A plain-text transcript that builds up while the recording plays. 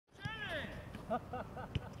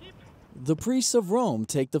The priests of Rome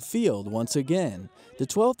take the field once again. The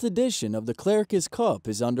 12th edition of the Clericus Cup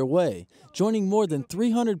is underway, joining more than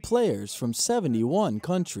 300 players from 71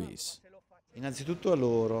 countries.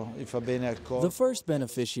 The first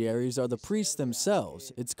beneficiaries are the priests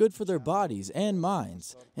themselves. It's good for their bodies and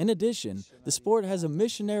minds. In addition, the sport has a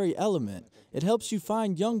missionary element. It helps you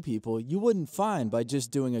find young people you wouldn't find by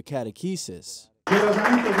just doing a catechesis.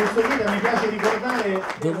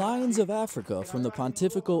 The Lions of Africa from the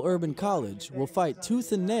Pontifical Urban College will fight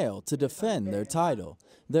tooth and nail to defend their title.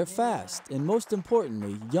 They're fast and, most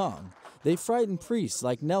importantly, young. They frighten priests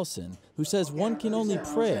like Nelson, who says one can only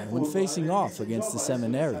pray when facing off against the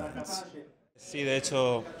seminarians.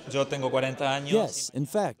 Yes, in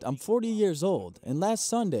fact, I'm 40 years old, and last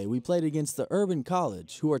Sunday we played against the Urban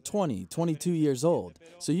College, who are 20, 22 years old,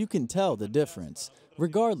 so you can tell the difference.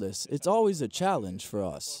 Regardless, it's always a challenge for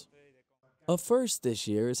us. A first this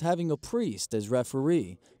year is having a priest as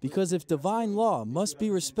referee, because if divine law must be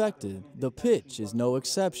respected, the pitch is no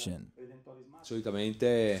exception.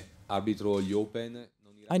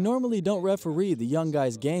 I normally don't referee the young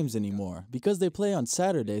guys' games anymore because they play on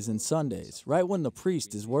Saturdays and Sundays, right when the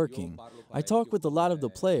priest is working. I talk with a lot of the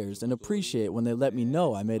players and appreciate when they let me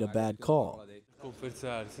know I made a bad call.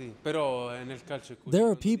 There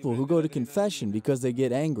are people who go to confession because they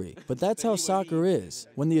get angry, but that's how soccer is.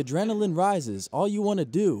 When the adrenaline rises, all you want to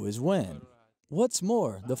do is win. What's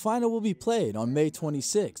more, the final will be played on May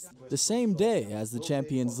 26th, the same day as the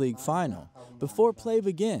Champions League final. Before play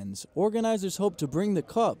begins, organizers hope to bring the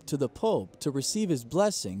cup to the Pope to receive his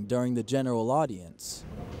blessing during the general audience.